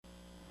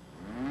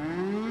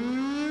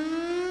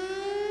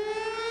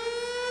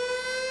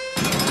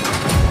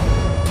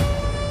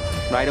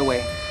right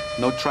away.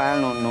 No trial,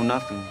 no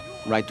nothing.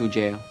 Right to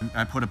jail.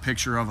 I put a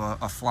picture of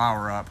a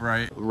flower up,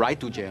 right? Right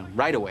to jail,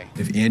 right away.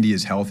 If Andy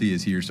is healthy,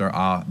 is he your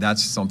star?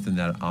 That's something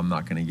that I'm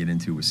not going to get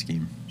into with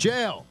scheme.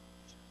 Jail.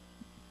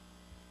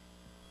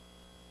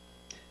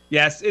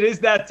 Yes, it is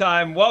that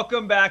time.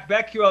 Welcome back.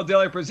 BetQL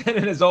Daily,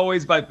 presented as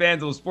always by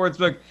FanDuel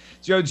Sportsbook.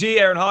 Joe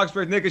G, Aaron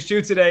Hawksworth, Nick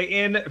Ashu today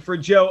in for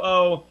Joe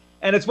O.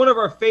 And it's one of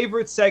our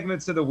favorite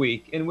segments of the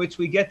week in which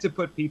we get to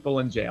put people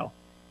in jail.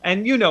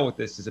 And you know what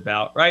this is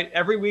about, right?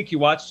 Every week you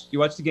watch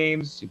the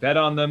games, you bet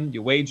on them,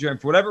 you wager, and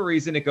for whatever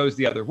reason it goes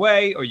the other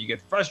way, or you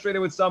get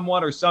frustrated with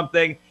someone or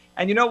something.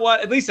 And you know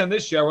what? At least on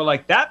this show, we're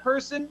like, that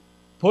person,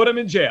 put him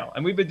in jail.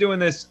 And we've been doing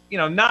this,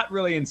 not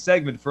really in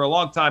segment for a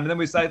long time. And then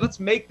we decided, let's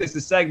make this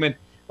a segment.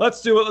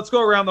 Let's do it. Let's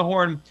go around the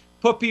horn,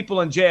 put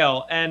people in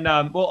jail. And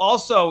we'll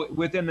also,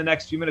 within the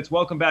next few minutes,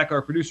 welcome back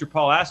our producer,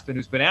 Paul Aspen,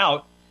 who's been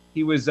out.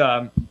 He was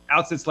out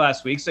since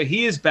last week, so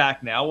he is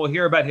back now. We'll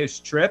hear about his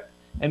trip.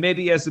 And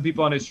maybe he has some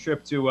people on his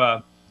trip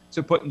to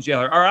put in jail.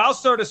 All right, I'll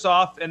start us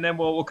off, and then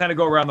we'll kind of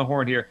go around the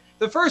horn here.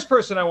 The first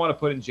person I want to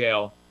put in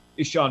jail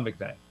is Sean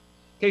McVay.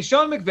 Okay,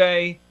 Sean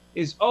McVay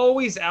is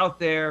always out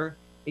there.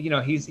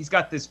 He's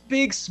got this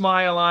big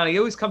smile on. He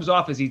always comes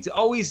off as he's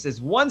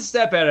always one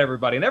step ahead of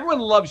everybody. And everyone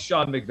loves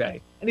Sean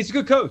McVay, and he's a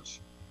good coach.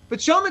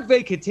 But Sean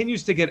McVay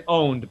continues to get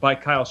owned by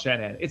Kyle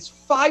Shanahan. It's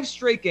 5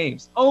 straight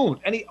games owned,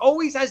 and he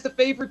always has the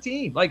favorite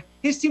team. Like,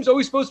 his team's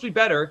always supposed to be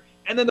better,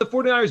 and then the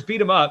 49ers beat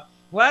him up.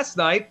 Last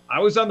night, I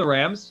was on the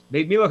Rams,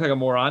 made me look like a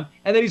moron,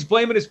 and then he's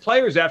blaming his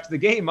players after the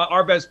game.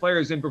 Our best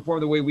players didn't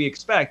perform the way we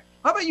expect.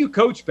 How about you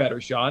coach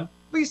better, Sean?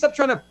 Please stop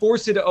trying to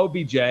force it to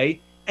OBJ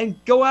and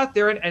go out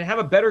there and have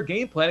a better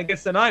game plan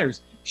against the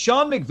Niners.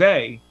 Sean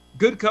McVay,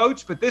 good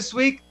coach, but this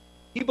week,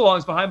 he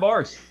belongs behind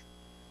bars.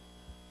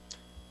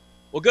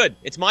 Well, good.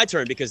 It's my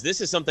turn because this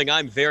is something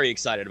I'm very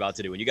excited about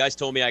to do. When you guys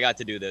told me I got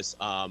to do this,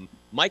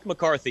 Mike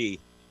McCarthy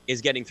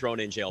is getting thrown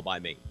in jail by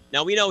me.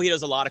 Now, we know he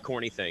does a lot of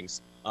corny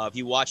things. If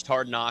you watched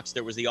Hard Knocks,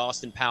 there was the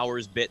Austin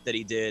Powers bit that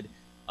he did.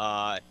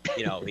 What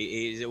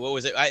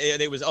was it?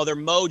 There was other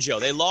mojo.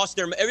 They lost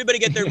everybody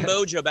get their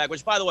mojo back,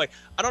 which, by the way,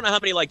 I don't know how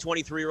many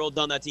 23-year-olds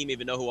on that team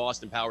even know who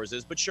Austin Powers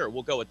is, but sure,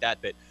 we'll go with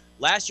that bit.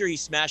 Last year, he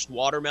smashed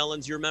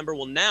watermelons, you remember?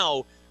 Well,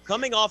 now,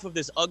 coming off of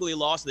this ugly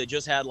loss they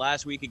just had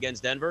last week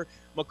against Denver,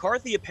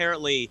 McCarthy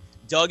apparently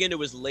dug into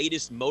his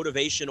latest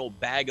motivational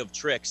bag of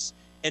tricks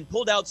and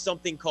pulled out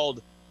something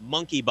called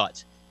monkey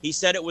butt. He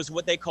said it was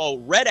what they call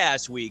red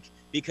ass week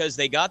because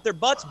they got their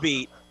butts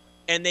beat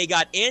and they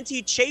got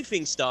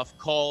anti-chafing stuff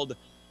called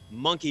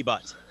monkey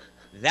butt.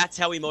 That's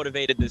how he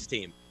motivated this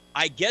team.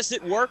 I guess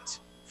it worked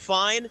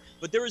fine,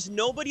 but there is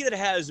nobody that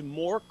has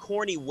more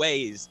corny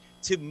ways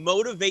to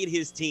motivate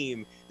his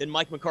team than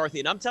Mike McCarthy.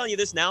 And I'm telling you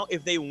this now,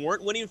 if they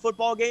weren't winning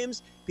football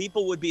games,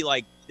 people would be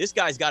like, this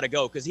guy's got to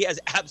go because he has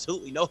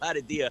absolutely no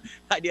idea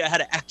how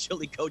to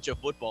actually coach a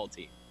football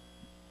team.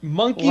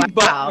 Monkey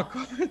butt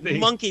McCarthy.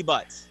 Monkey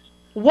butts.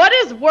 What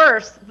is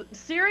worse,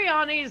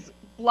 Sirianni's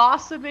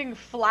blossoming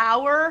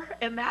flower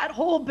in that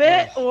whole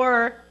bit,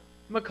 or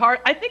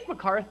McCarthy? I think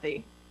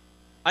McCarthy.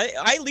 I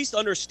at least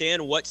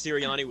understand what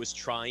Sirianni was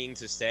trying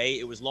to say.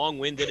 It was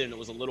long-winded and it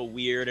was a little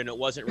weird and it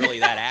wasn't really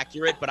that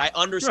accurate, but I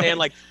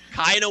understand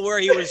kind of where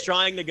he was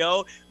trying to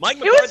go. Mike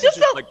McCarthy's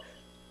just like,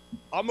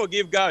 I'm going to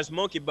give guys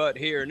monkey butt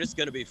here and it's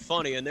going to be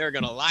funny and they're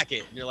going to like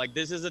it. And you're like,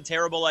 this is a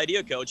terrible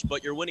idea, coach,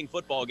 but you're winning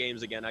football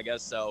games again, I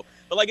guess so.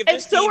 But if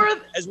this team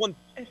has won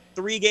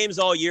 3 games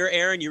all year,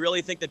 Aaron, you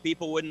really think that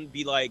people wouldn't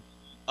be like,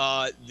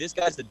 this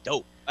guy's the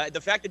dope?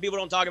 The fact that people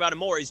don't talk about him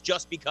more is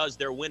just because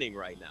they're winning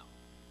right now.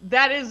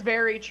 That is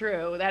very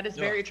true. That is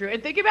very true.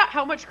 And think about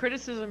how much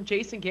criticism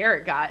Jason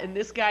Garrett got, and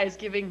this guy is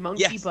giving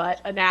monkey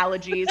butt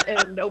analogies,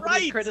 and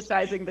nobody's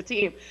criticizing the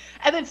team.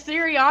 And then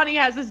Sirianni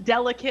has this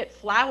delicate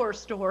flower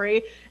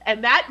story,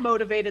 and that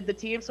motivated the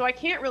team. So I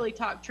can't really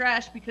talk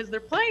trash because they're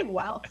playing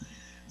well.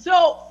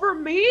 So for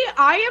me,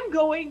 I am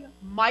going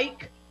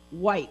Mike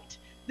White.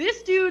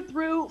 This dude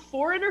threw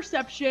 4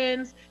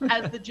 interceptions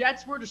as the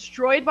Jets were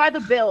destroyed by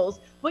the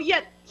Bills, but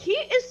yet he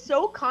is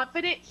so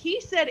confident.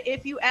 He said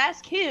if you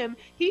ask him,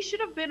 he should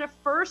have been a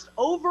first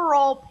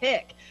overall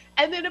pick.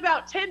 And then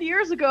about 10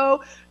 years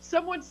ago,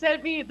 someone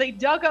sent me, they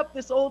dug up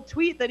this old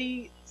tweet that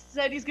he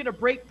said he's going to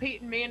break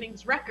Peyton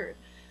Manning's record.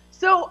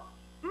 So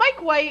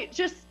Mike White,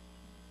 just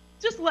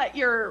let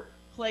your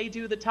play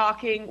do the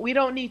talking. We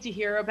don't need to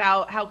hear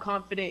about how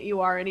confident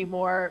you are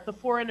anymore. The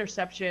 4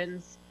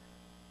 interceptions,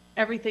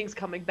 everything's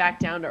coming back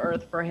down to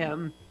earth for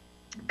him.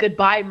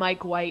 Goodbye,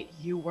 Mike White.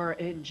 You were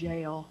in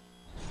jail.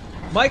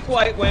 Mike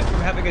White went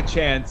from having a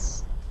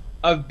chance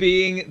of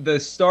being the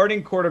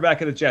starting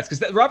quarterback of the Jets,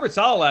 because Robert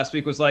Saleh last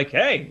week was like,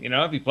 hey,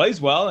 if he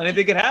plays well,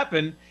 anything could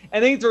happen.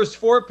 And then he throws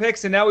 4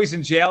 picks, and now he's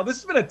in jail. This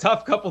has been a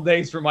tough couple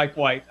days for Mike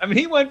White. I mean,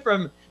 he went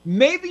from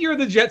maybe you're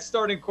the Jets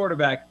starting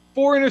quarterback,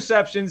 4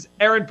 interceptions,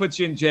 Aaron puts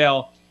you in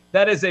jail.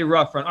 That is a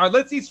rough run. All right,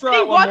 let's each throw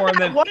out one more. And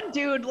then one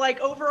dude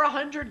over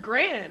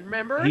 $100,000.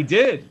 Remember? He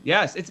did.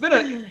 Yes, it's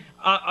been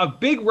a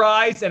big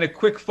rise and a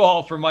quick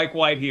fall for Mike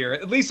White here.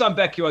 At least on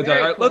BetQL.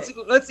 All right,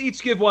 let's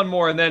each give one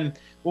more, and then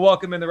we'll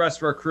welcome in the rest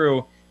of our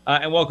crew.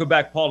 and welcome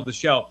back, Paul, to the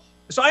show.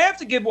 So I have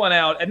to give one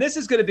out, and this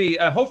is going to be,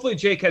 hopefully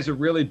Jake has a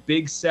really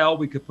big cell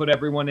we could put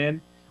everyone in.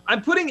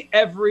 I'm putting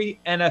every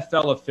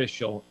NFL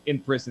official in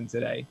prison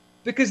today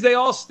because they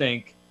all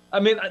stink. I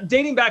mean,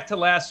 dating back to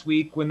last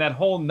week when that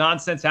whole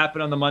nonsense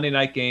happened on the Monday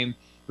night game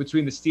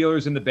between the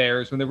Steelers and the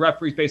Bears, when the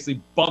referee's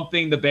basically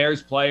bumping the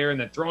Bears player and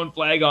then throwing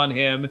flag on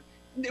him.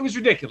 It was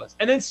ridiculous.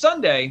 And then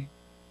Sunday,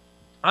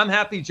 I'm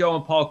happy Joe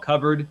and Paul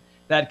covered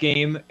that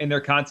game in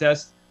their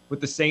contest with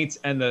the Saints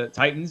and the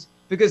Titans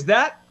because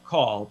that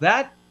call,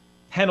 that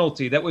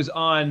penalty that was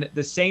on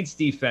the Saints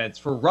defense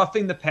for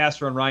roughing the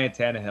passer on Ryan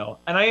Tannehill.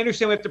 And I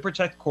understand we have to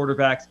protect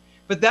quarterbacks,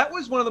 but that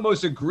was one of the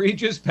most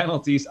egregious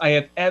penalties I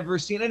have ever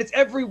seen. And it's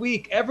every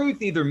week. Every week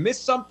they either miss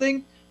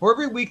something or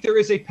every week there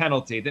is a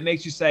penalty that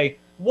makes you say,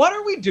 what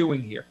are we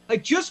doing here?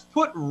 Like, just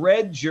put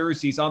red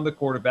jerseys on the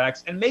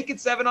quarterbacks and make it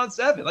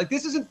 7-on-7. Like,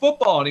 this isn't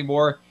football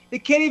anymore. They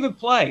can't even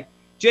play.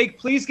 Jake,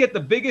 please get the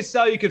biggest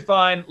cell you could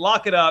find.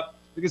 Lock it up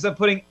because I'm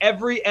putting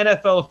every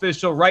NFL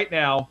official right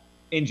now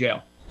in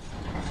jail.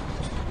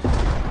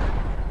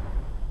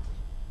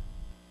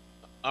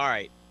 All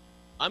right.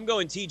 I'm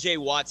going TJ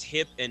Watt's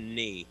hip and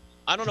knee.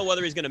 I don't know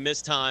whether he's going to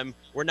miss time.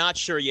 We're not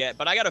sure yet,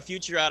 but I got a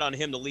future out on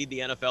him to lead the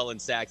NFL in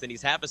sacks, and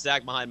he's half a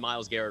sack behind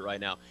Myles Garrett right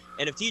now.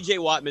 And if TJ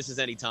Watt misses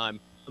any time,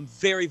 I'm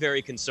very,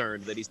 very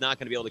concerned that he's not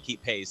going to be able to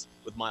keep pace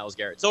with Myles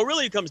Garrett. So it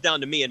really comes down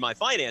to me and my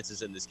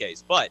finances in this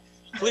case. But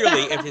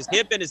clearly, if his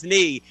hip and his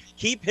knee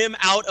keep him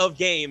out of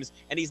games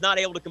and he's not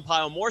able to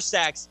compile more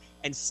sacks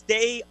and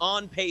stay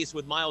on pace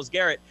with Myles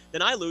Garrett,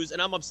 then I lose,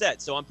 and I'm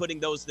upset. So I'm putting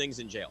those things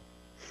in jail.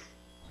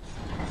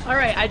 All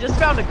right, I just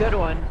found a good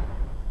one.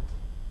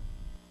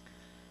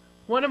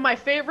 One of my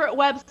favorite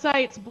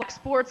websites, Black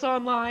Sports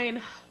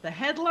Online. The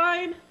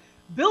headline,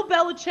 Bill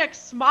Belichick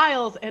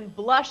smiles and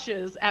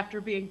blushes after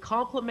being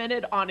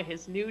complimented on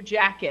his new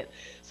jacket.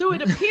 So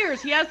it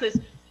appears he has this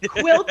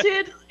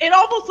quilted, it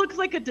almost looks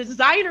like a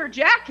designer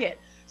jacket.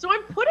 So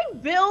I'm putting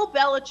Bill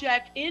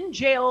Belichick in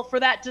jail for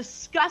that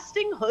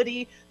disgusting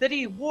hoodie that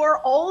he wore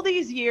all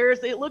these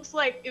years. It looks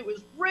like it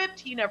was ripped.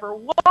 He never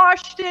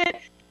washed it.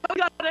 He's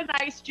got a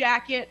nice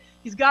jacket.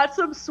 He's got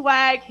some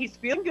swag. He's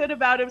feeling good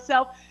about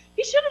himself.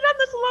 He should have done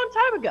this a long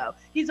time ago.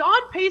 He's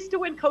on pace to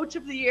win Coach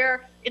of the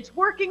Year. It's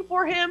working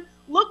for him.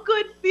 Look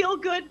good, feel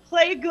good,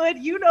 play good.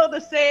 You know the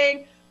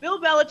saying. Bill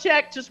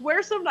Belichick, just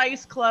wear some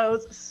nice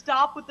clothes.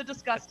 Stop with the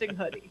disgusting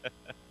hoodie.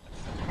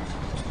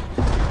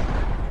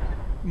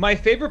 My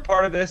favorite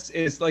part of this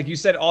is, like you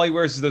said, all he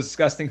wears is those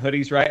disgusting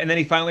hoodies, right? And then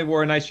he finally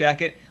wore a nice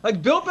jacket.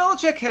 Like, Bill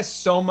Belichick has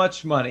so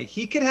much money.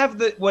 He could have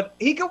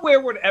he could wear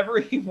whatever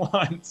he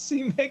wants.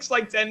 He makes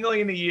like $10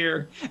 million a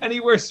year, and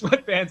he wears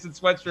sweatpants and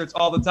sweatshirts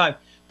all the time.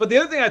 But the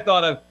other thing I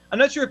thought of, I'm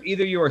not sure if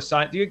either of you are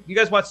do you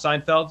guys watch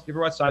Seinfeld? You ever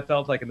watch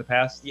Seinfeld like in the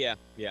past? Yeah.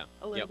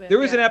 A little bit. There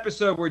was an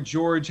episode where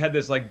George had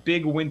this like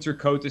big winter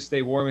coat to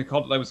stay warm. It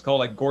was called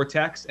like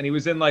Gore-Tex, and he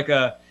was in like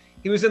a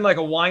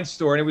wine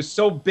store, and it was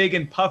so big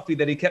and puffy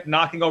that he kept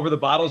knocking over the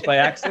bottles by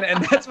accident.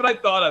 And that's what I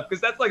thought of, because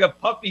that's like a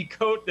puffy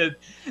coat that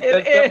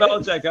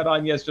Belichick got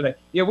on yesterday.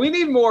 Yeah, we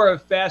need more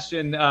of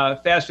fashion Bill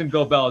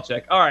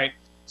Belichick. All right,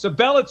 so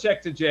Belichick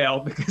to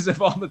jail because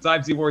of all the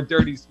times he wore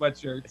dirty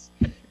sweatshirts.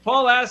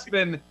 Paul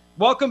Aspen,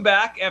 welcome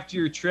back after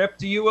your trip.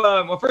 Do you?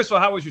 Well, first of all,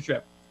 how was your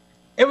trip?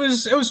 It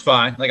was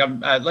fine. Like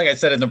like I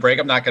said in the break,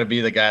 I'm not going to be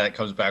the guy that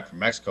comes back from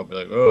Mexico and be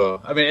like, oh.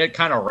 I mean, it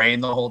kind of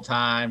rained the whole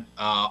time.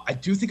 I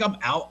do think I'm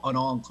out on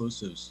all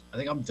inclusives. I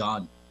think I'm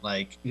done.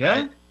 Like,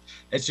 yeah,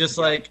 it's just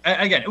like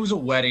again, it was a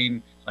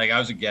wedding. Like, I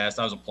was a guest.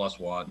 I was a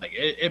 +1. Like,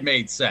 it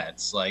made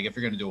sense. Like, if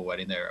you're going to do a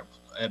wedding there,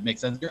 it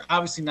makes sense. You're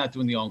obviously not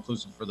doing the all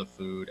inclusive for the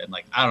food. And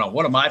like, I don't know.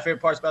 One of my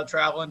favorite parts about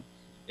traveling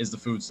is the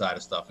food side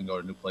of stuff and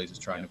go to new places,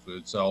 trying new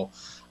food. So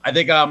I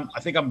think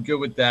I'm good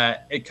with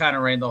that. It kind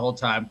of rained the whole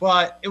time,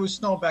 but it was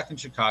snowing back in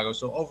Chicago.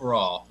 So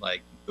overall,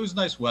 like, it was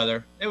nice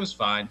weather. It was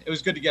fine. It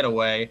was good to get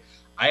away.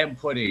 I am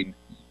putting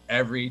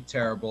every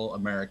terrible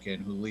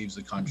American who leaves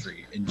the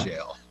country in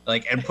jail,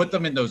 like, and put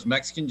them in those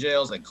Mexican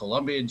jails and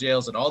Colombian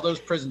jails and all those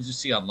prisons you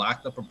see on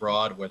Locked Up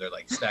Abroad, where they're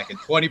like stacking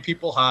 20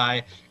 people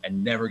high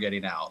and never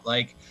getting out.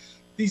 Like,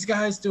 these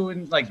guys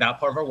doing, like,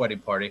 not part of our wedding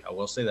party, I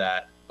will say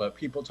that. But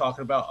people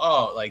talking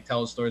about, like,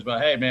 telling stories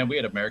about, hey, man, we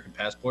had American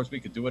passports. We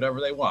could do whatever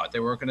they want.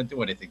 They weren't going to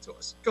do anything to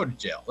us. Go to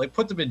jail. Like,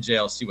 put them in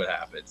jail, see what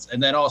happens.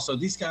 And then also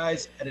these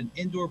guys at an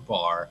indoor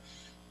bar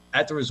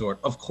at the resort.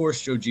 Of course,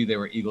 Joe G, they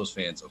were Eagles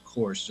fans. Of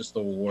course, just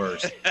the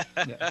worst.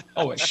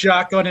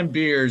 Shotgunning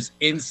beers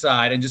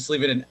inside and just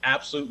leaving an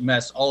absolute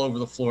mess all over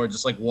the floor,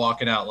 just, like,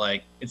 walking out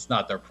like it's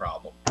not their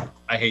problem.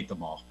 I hate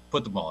them all.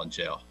 Put them all in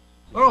jail.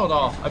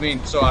 No. I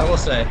mean, so I will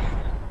say,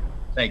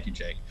 thank you,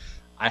 Jake.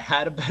 I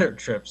had a better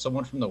trip.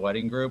 Someone from the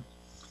wedding group.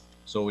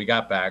 So we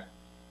got back,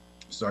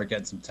 started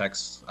getting some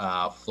texts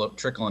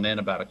trickling in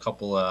about a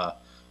couple of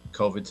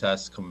COVID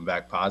tests coming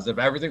back positive.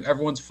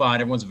 Everyone's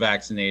fine. Everyone's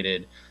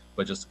vaccinated,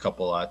 but just a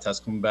couple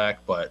tests coming back.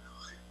 But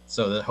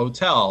so the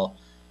hotel,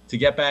 to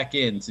get back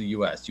into the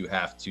U.S., you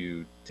have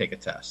to take a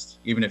test,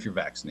 even if you're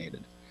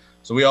vaccinated.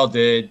 So we all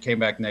did, came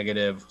back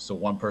negative. So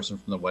one person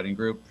from the wedding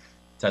group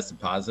tested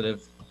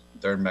positive.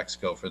 They're in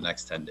Mexico for the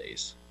next 10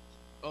 days.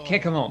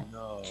 Can't come home.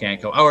 No.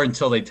 Can't go, or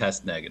until they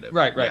test negative.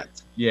 Right.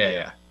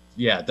 Yeah.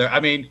 I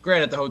mean,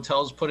 granted, the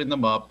hotel's putting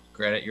them up.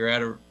 Granted, you're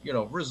at a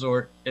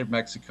resort in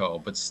Mexico,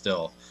 but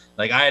still,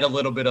 like, I had a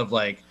little bit of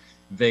like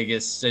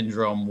Vegas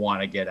syndrome, want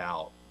to get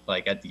out,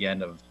 like at the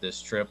end of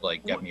this trip,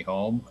 like get me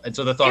home, and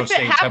so the thought of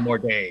staying 10 more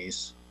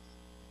days.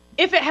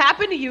 If it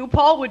happened to you,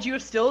 Paul, would you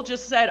have still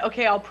just said,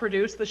 "Okay, I'll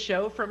produce the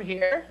show from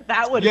here"?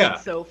 That would have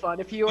been so fun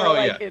if you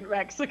were in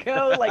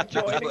Mexico, like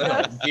joining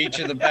us. Beach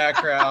in the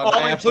background,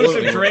 all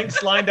inclusive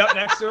drinks lined up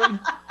next to him.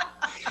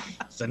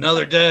 It's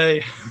another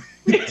day.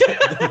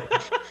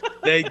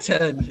 Day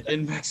 10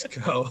 in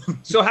Mexico.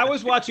 So how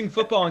was watching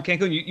football in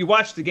Cancun? You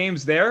watched the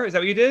games there? Is that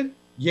what you did?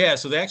 Yeah,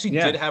 so they actually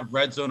did have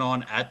Red Zone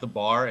on at the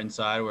bar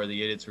inside where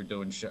the idiots were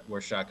doing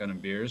shotgun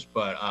and beers.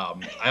 But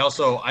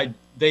so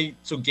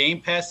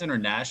Game Pass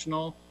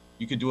International,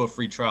 you could do a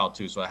free trial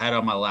too. So I had it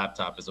on my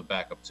laptop as a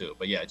backup too.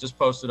 But yeah, just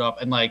posted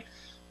up, and like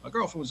my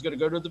girlfriend was gonna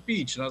go to the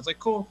beach, and I was like,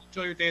 cool,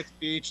 enjoy your day at the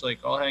beach. Like,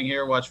 I'll hang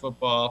here, watch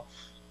football.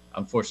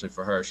 Unfortunately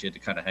for her, she had to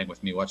kind of hang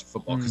with me watching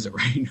football because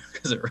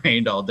it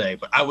rained all day.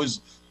 But I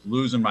was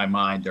losing my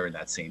mind during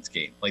that Saints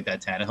game, like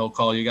that Tannehill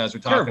call you guys were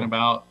talking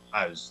about.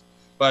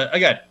 But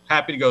again,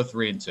 happy to go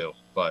 3-2.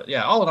 But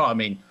yeah, all in all, I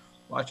mean,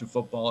 watching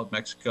football at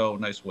Mexico,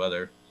 nice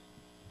weather.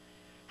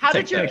 How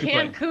did your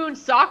Cancun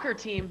soccer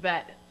team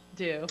bet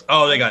do?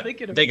 Oh, they got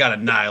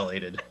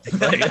annihilated.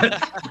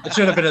 It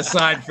should have been a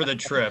sign for the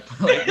trip.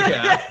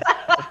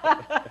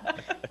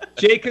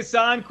 Jay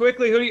Kassan,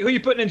 quickly, who you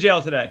putting in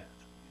jail today?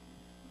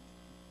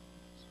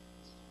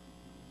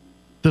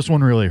 This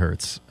one really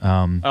hurts.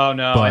 Oh,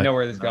 no. I know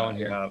where this is going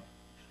here.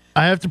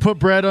 I have to put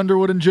Brad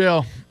Underwood in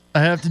jail.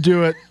 I have to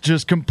do it.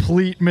 Just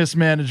complete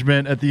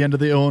mismanagement at the end of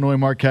the Illinois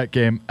Marquette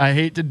game. I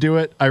hate to do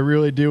it. I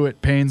really do.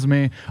 It pains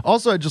me.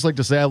 Also, I'd just like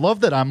to say I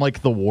love that I'm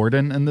like the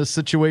warden in this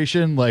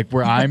situation, like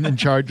where I'm in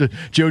charge.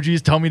 Joe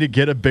G's tell me to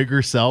get a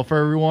bigger cell for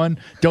everyone.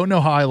 Don't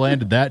know how I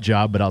landed that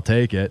job, but I'll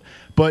take it.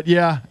 But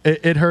yeah,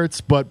 it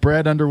hurts. But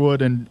Brad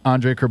Underwood and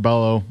Andre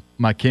Curbelo,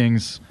 my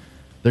Kings,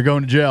 they're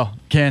going to jail.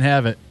 Can't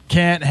have it.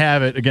 Can't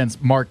have it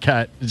against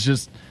Marquette. It's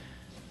just,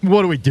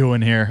 what are we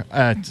doing here?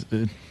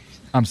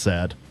 I'm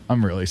sad.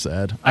 I'm really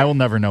sad. I will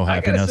never know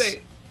happiness. I gotta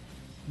say,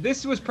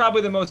 this was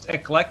probably the most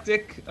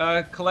eclectic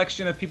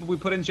collection of people we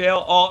put in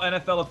jail. All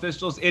NFL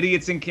officials,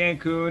 idiots in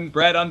Cancun,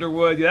 Brad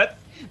Underwood.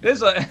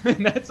 That's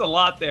a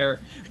lot there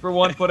for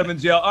one. Put him in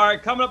jail. All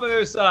right, coming up on the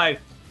other side,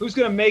 who's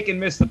going to make and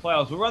miss the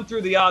playoffs? We'll run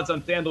through the odds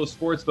on FanDuel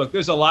Sportsbook.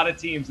 There's a lot of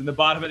teams in the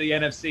bottom of the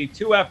NFC.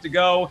 2 have to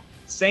go.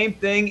 Same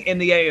thing in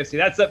the AFC.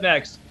 That's up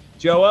next.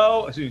 Joe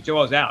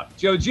O's out.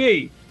 Joe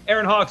G,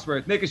 Aaron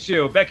Hawksworth, Nick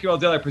Ashew, BetQL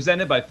Daily,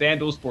 presented by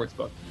FanDuel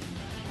Sportsbook.